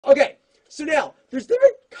So now, there's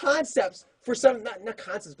different concepts for some, not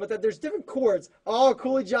concepts, but that there's different chords. Oh,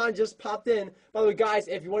 Cooley John just popped in. By the way, guys,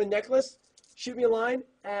 if you want a necklace, shoot me a line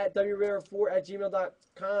at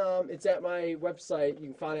wribeiro4@gmail.com. It's at my website. You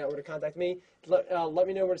can find out where to contact me. Let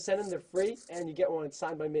me know where to send them. They're free, and you get one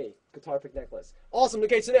signed by me. Guitar pick necklace. Awesome.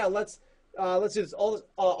 Okay, so now let's do this.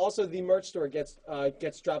 Also, the merch store gets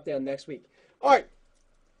dropped down next week. All right.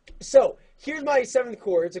 So here's my 7th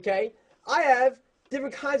chords. Okay, I have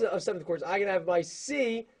different kinds of 7th chords. I can have my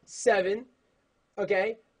C7.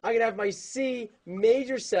 Okay, I can have my C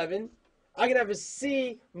major 7. I can have a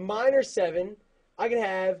C minor 7. I can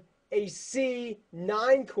have a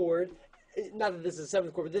C9 chord. Not that this is a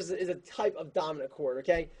 7th chord, but this is a type of dominant chord,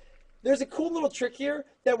 okay? There's a cool little trick here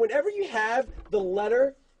that whenever you have the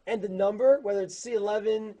letter and the number, whether it's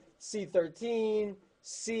C11, C13,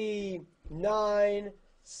 C9,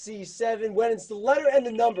 C7, when it's the letter and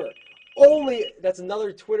the number, only, that's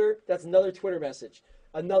another Twitter message.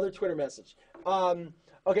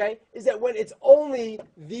 Okay, is that when it's only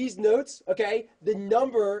these notes, okay, the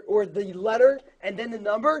number or the letter and then the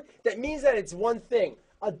number, that means that it's one thing,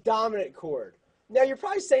 a dominant chord. Now, you're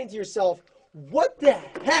probably saying to yourself, what the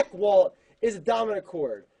heck, Walt, is a dominant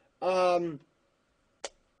chord?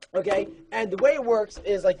 Okay, and the way it works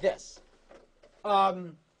is like this.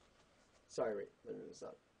 Sorry, wait, let me move this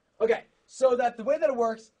up. Okay, so that the way that it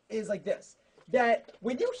works is like this. That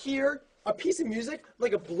when you hear a piece of music,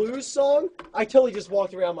 like a blues song, I totally just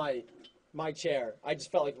walked around my chair. I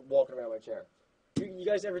just felt like walking around my chair. You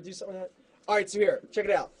guys ever do something like that? All right, so here, check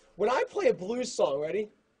it out. When I play a blues song,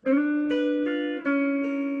 ready?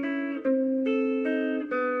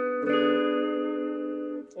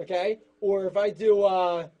 Okay, or if I do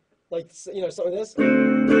like, you know, something like this.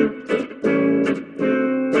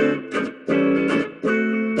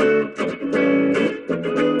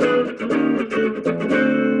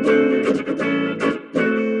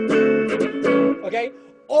 Okay,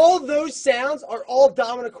 all those sounds are all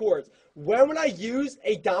dominant chords. When I use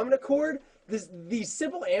a dominant chord, these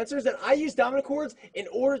simple answers that I use dominant chords in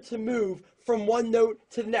order to move from one note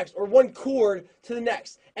to the next, or one chord to the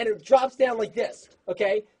next. And it drops down like this,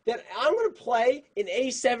 okay? Then I'm going to play an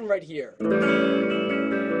A7 right here.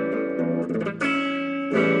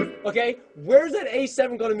 Okay, where's that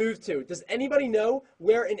A7 going to move to? Does anybody know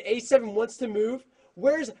where an A7 wants to move?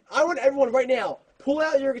 I want everyone right now, pull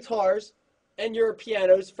out your guitars and your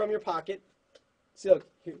pianos from your pocket. See, look,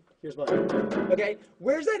 here's mine. Okay,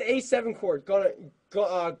 where's that A7 chord gonna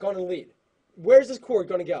lead? Where's this chord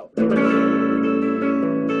gonna go?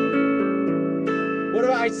 What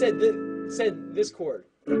if I said this chord?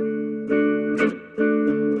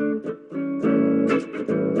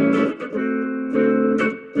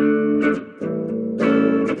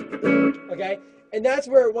 Okay, and that's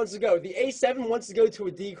where it wants to go. The A7 wants to go to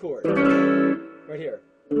a D chord, right here.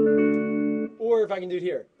 Or if I can do it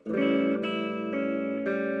here.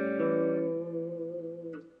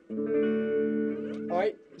 All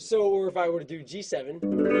right, so, or if I were to do G7,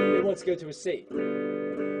 it wants to go to a C.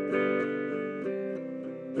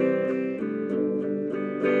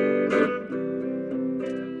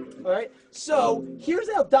 All right, so here's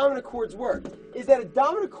how dominant chords work, is that a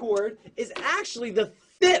dominant chord is actually the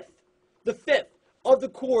fifth of the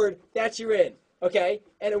chord that you're in, okay?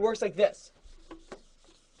 And it works like this.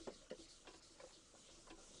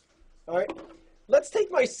 All right, let's take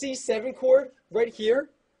my C7 chord right here,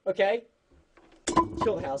 okay?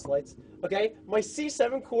 Kill the house lights, okay? My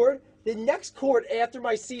C7 chord, the next chord after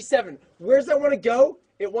my C7, where's that want to go?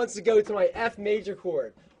 It wants to go to my F major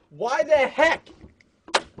chord. Why the heck?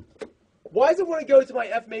 Why does it want to go to my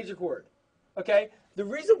F major chord? Okay, the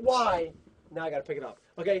reason why, now I got to pick it up,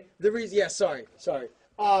 okay? The reason, yeah, sorry.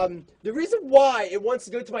 The reason why it wants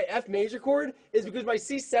to go to my F major chord is because my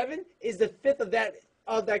C7 is the fifth of that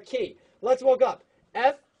key. Let's walk up.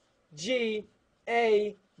 F, G,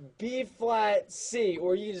 A, B flat, C,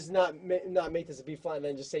 or you just not make this a B flat and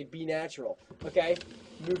then just say B natural. Okay,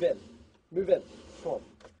 move in. Come on.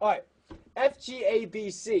 All right, F, G, A,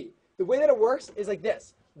 B, C. The way that it works is like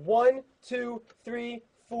this: 1, 2, 3,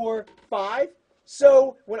 4, 5.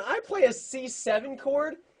 So when I play a C7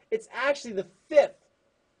 chord, it's actually the fifth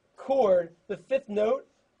chord, the fifth note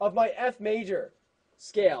of my F major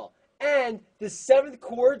scale. And the 7th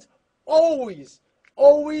chords always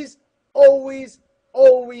want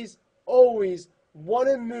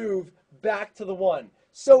to move back to the 1.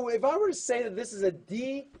 So if I were to say that this is a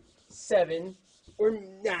D7, or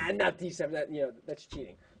not D7, that, you know, that's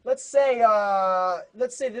cheating. Let's say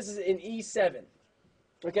this is an E7.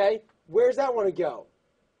 Okay? Where's that want to go?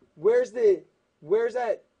 Where's that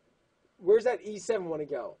E7 want to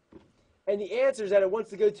go? and the answer is that it wants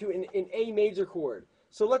to go to an A major chord.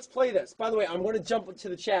 So let's play this. By the way, I'm going to jump to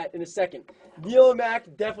the chat in a second. Neil and Mac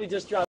definitely just dropped.